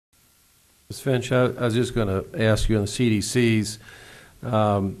Ms. Finch, I was just going to ask you on the CDCs,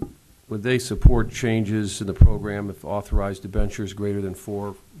 would they support changes in the program if authorized debentures greater than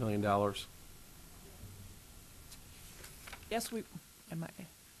 $4 million? Yes,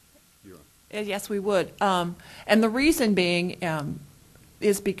 yes, we would. And the reason being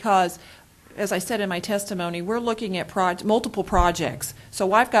is because, as I said in my testimony, we're looking at multiple projects.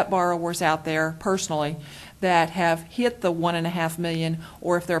 So I've got borrowers out there personally that have hit the $1.5 million,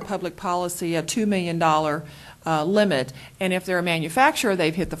 or if they're a public policy, a $2 million limit, and if they're a manufacturer,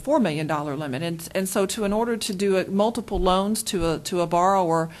 they've hit the $4 million limit. And so, in order to do multiple loans to a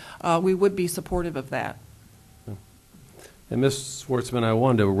borrower, we would be supportive of that. And Ms. Schwartzman, I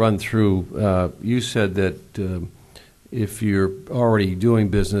wanted to run through. You said that if you're already doing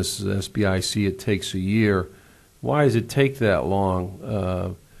business as SBIC, it takes a year. Why does it take that long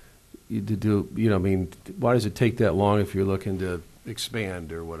to do? Why does it take that long if you're looking to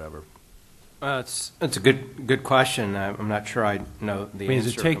expand or whatever? It's a good question. I'm not sure I know the answer.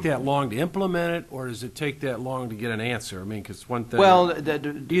 Does it take that long to implement it, or does it take that long to get an answer? I mean, because one thing. Well,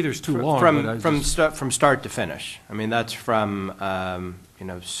 either's too long. From start to finish. I mean, that's from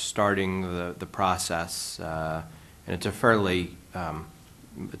starting the process, and it's a fairly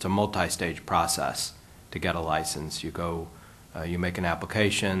it's a multi-stage process to get a license. You go, you make an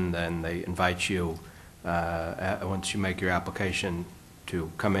application, then they invite you once you make your application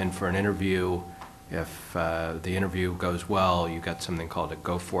to come in for an interview. If the interview goes well, you get something called a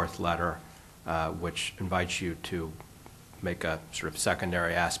go-forth letter, which invites you to make a sort of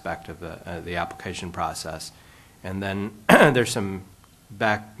secondary aspect of the application process. And then there's some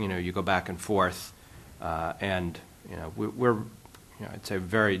you go back and forth, and we're I'd say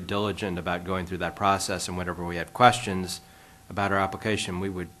very diligent about going through that process, and whenever we had questions about our application, we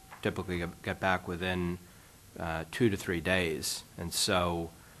would typically get back within 2 to 3 days. And so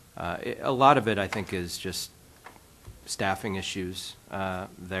a lot of it, I think, is just staffing issues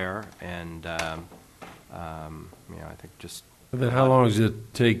there, and I think just. And then how long does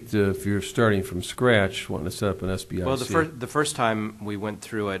it take if you're starting from scratch, wanting to set up an SBIC? Well, the first time we went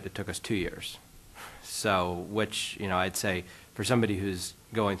through it, it took us 2 years. So, which I'd say for somebody who's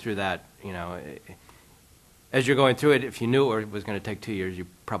going through that, as you're going through it, if you knew it was going to take 2 years, you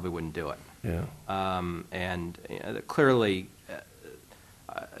probably wouldn't do it. Yeah. And clearly,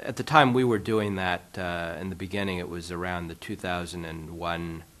 at the time we were doing that, in the beginning, it was around the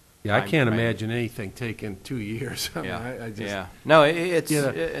 2001. Yeah, I can't imagine anything taking 2 years. No,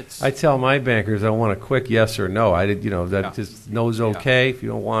 it's. I tell my bankers I want a quick yes or no. Just no's okay if you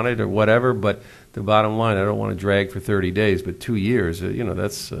don't want it or whatever. But the bottom line, I don't want to drag for 30 days. But 2 years,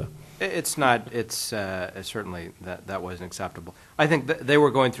 that's. It's not. It's certainly that wasn't acceptable. I think they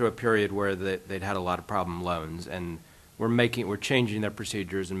were going through a period where they'd had a lot of problem loans, and we're changing their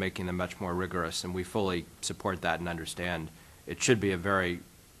procedures and making them much more rigorous, and we fully support that and understand it should be a very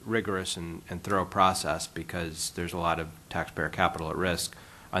rigorous and thorough process because there's a lot of taxpayer capital at risk.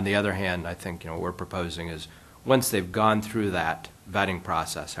 On the other hand, I think what we're proposing is once they've gone through that vetting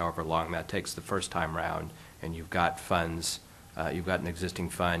process, however long that takes the first time round, and you've got funds. You've got an existing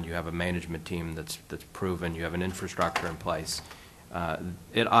fund, you have a management team that's proven, you have an infrastructure in place.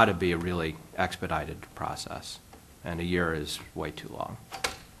 It ought to be a really expedited process, and a year is way too long.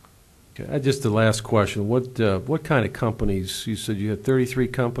 Okay, just the last question. What kind of companies? You said you had 33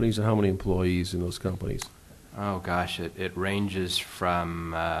 companies, and how many employees in those companies? Oh gosh, it ranges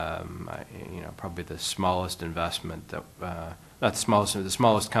from probably the smallest investment that not the smallest. The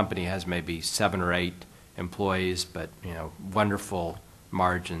smallest company has maybe 7 or 8 employees, but wonderful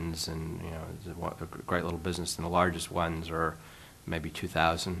margins, and a great little business. And the largest ones are maybe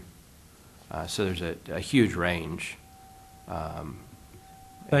 2,000. So there's a huge range.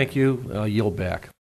 Thank you. I'll yield back.